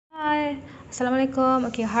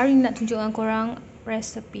Assalamualaikum. Okey, hari ni nak tunjukkan korang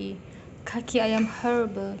resepi kaki ayam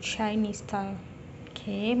herba Chinese style.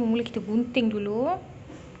 Okey, mula kita gunting dulu.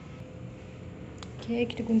 Okey,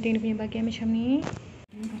 kita gunting dia punya bahagian macam ni.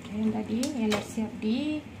 Kaki ayam tadi yang dah siap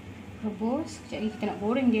di rebus. Sekejap lagi kita nak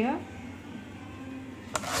goreng dia.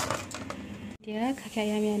 Dia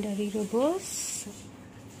kaki ayam yang dah direbus.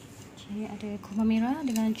 Okey, ada kembang merah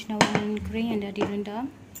dengan cendawan kering yang dah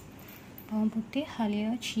direndam. Bawang putih,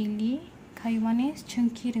 halia, cili, kayu manis,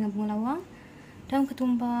 cengkih dengan bunga lawang, daun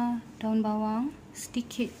ketumbar, daun bawang,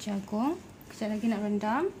 sedikit jagung. Sekejap lagi nak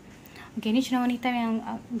rendam. Okey, ni cendawan hitam yang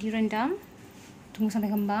direndam. Tunggu sampai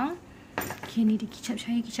kembang. Okey, ni kicap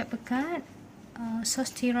cair, kicap pekat, sos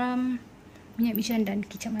tiram, minyak bijan dan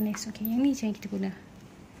kicap manis. Okey, yang ni je yang kita guna.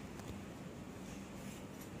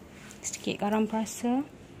 Sedikit garam perasa.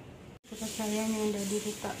 Kaki ayam yang dah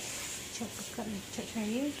diletak kicap pekat dan kicap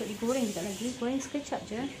cair untuk digoreng sekejap lagi. Goreng sekejap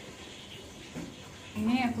je.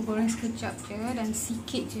 Ini aku goreng sekejap je dan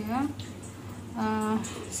sikit je.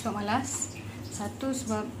 Sebab malas. Satu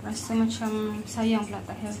sebab rasa macam sayang pula,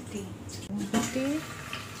 tak healthy. Putih.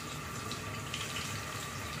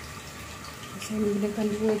 Saya menggunakan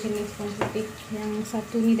dua jenis bawang putih. Yang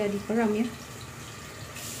satu ni dah diperam ya.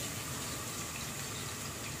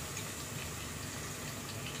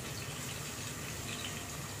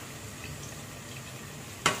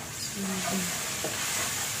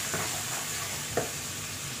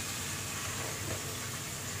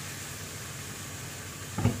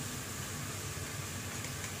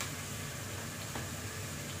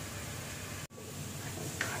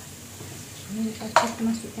 Lepas kita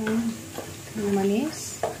masukkan kayu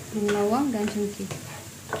manis, bunga lawang dan cengkih.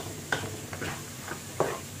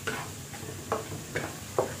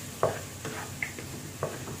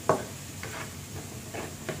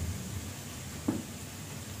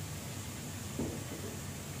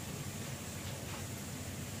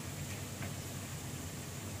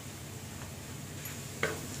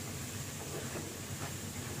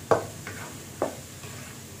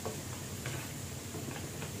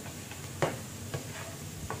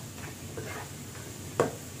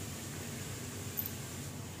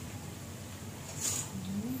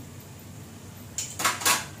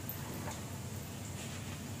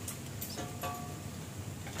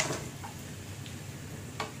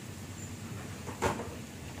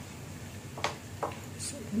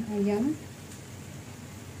 Ayam,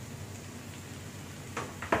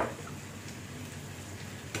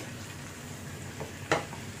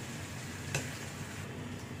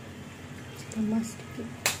 tambah sedikit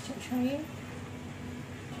kicap cair,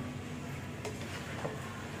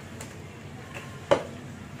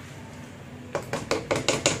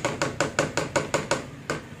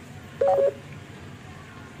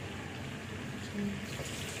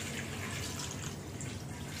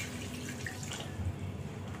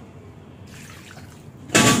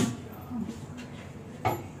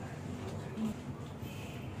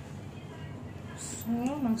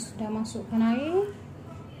 dah masukkan air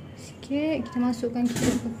sikit, kita masukkan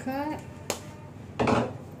kicap pekat,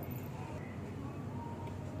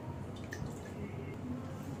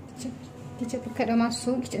 kicap pekat dah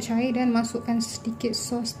masuk, kicap cair, dan masukkan sedikit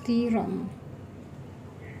sos tiram.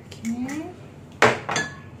 Okey,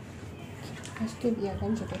 lepas tu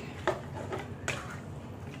biarkan je deh.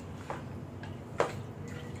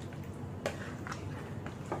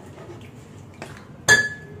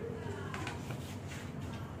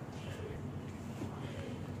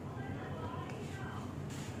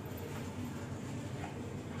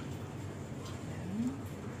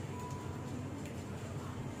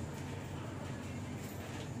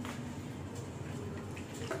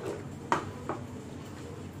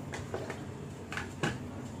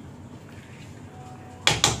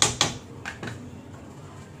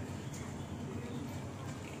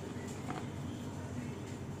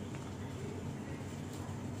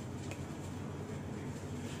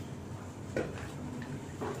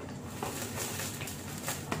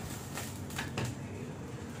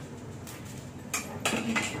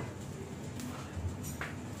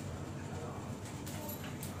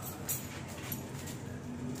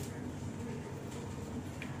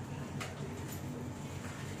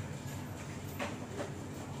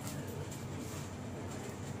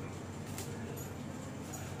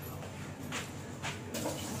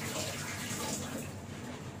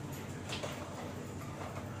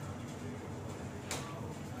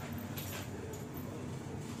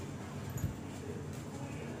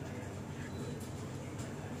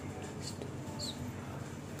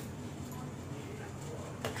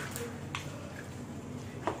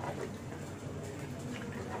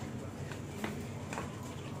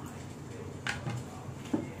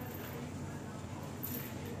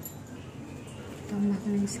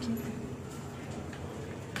 tambahkan lagi sikit.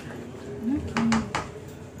 Okay.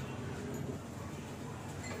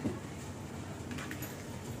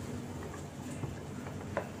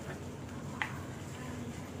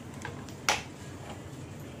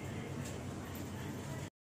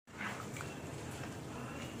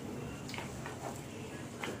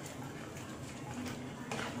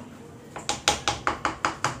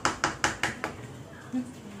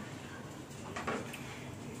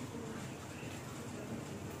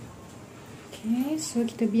 Okay, so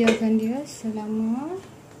kita biarkan dia selama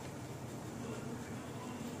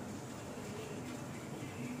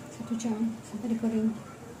 1 jam sampai dia kering.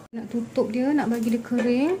 Nak tutup dia, nak bagi dia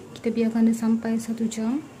kering, kita biarkan dia sampai 1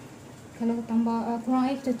 jam. Kalau tambah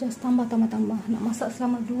kurang air, kita just tambah. Nak masak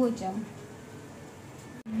selama 2 jam.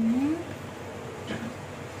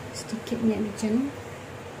 Sedikit minyak wijen.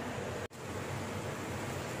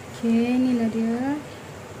 Okay, inilah dia.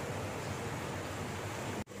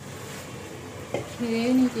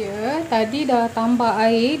 Okay, ni dia. Tadi dah tambah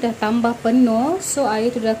air, dah tambah penuh. So,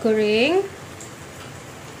 air tu dah kering.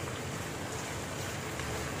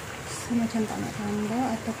 So, macam tak nak tambah.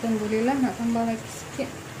 Ataupun bolehlah nak tambah lagi sikit.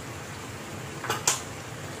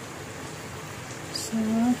 So,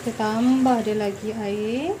 kita tambah dia lagi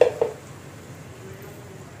air.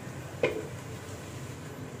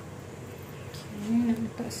 Okay, nak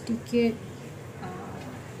letak sedikit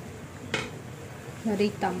lada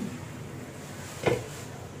hitam.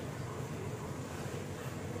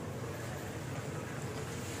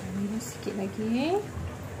 Sikit lagi.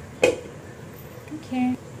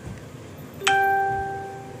 Okay.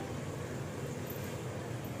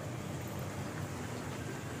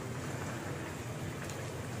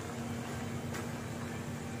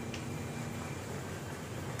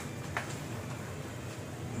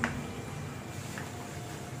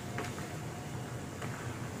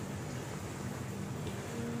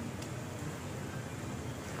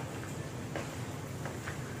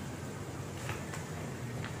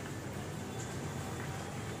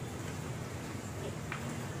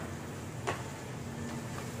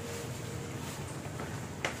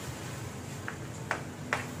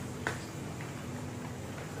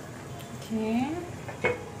 Okay.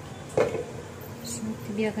 So, kita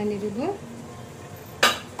biarkan dia dulu.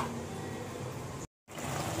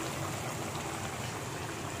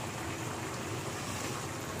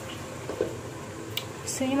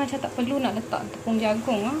 Rasanya macam tak perlu nak letak tepung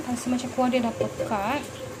jagung. Rasa macam kuah dia dah pekat.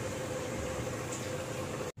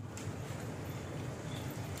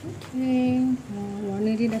 Okay.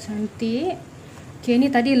 Warna dia dah cantik. Okay, ni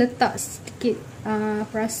tadi letak sedikit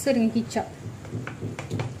perasa dengan kicap.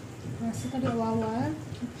 Rasa tadi awal-awal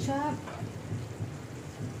kicap.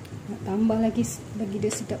 Nak tambah lagi bagi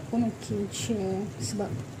dia sedap pun okey je.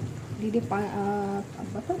 Sebab dia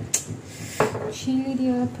cili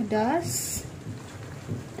dia pedas.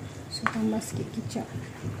 So tambah sikit kicap.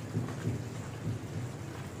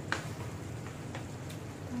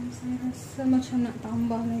 Dan saya rasa macam nak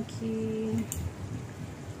tambah lagi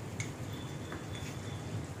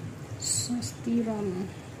sos tiram.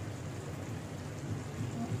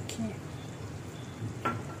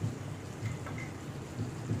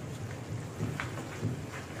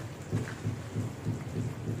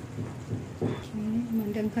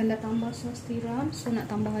 Memandangkan dah tambah sos tiram, so nak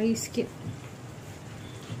tambah air sikit.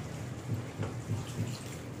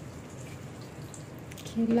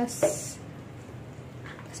 Okay, last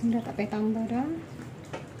dah tak payah tambah dah.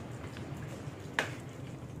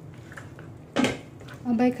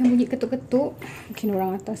 Abaikan bunyi ketuk-ketuk. Mungkin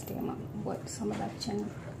orang atas dia mak buat sambal belacan.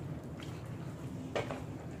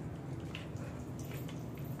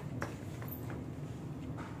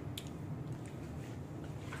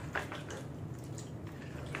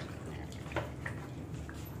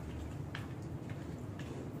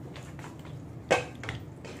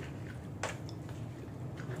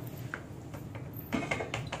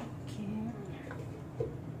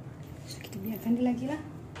 Biarkan dia lagi lah.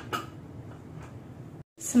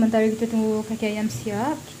 Sementara kita tunggu kaki ayam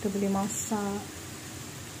siap, kita boleh masak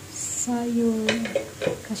sayur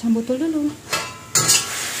kacang botol dulu.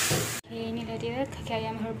 Okay, inilah dia kaki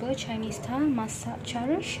ayam herba Chinese style, masak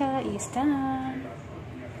cara Syah Istan.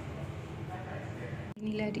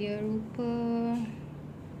 Inilah dia rupa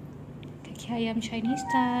kaki ayam Chinese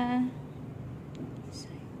style.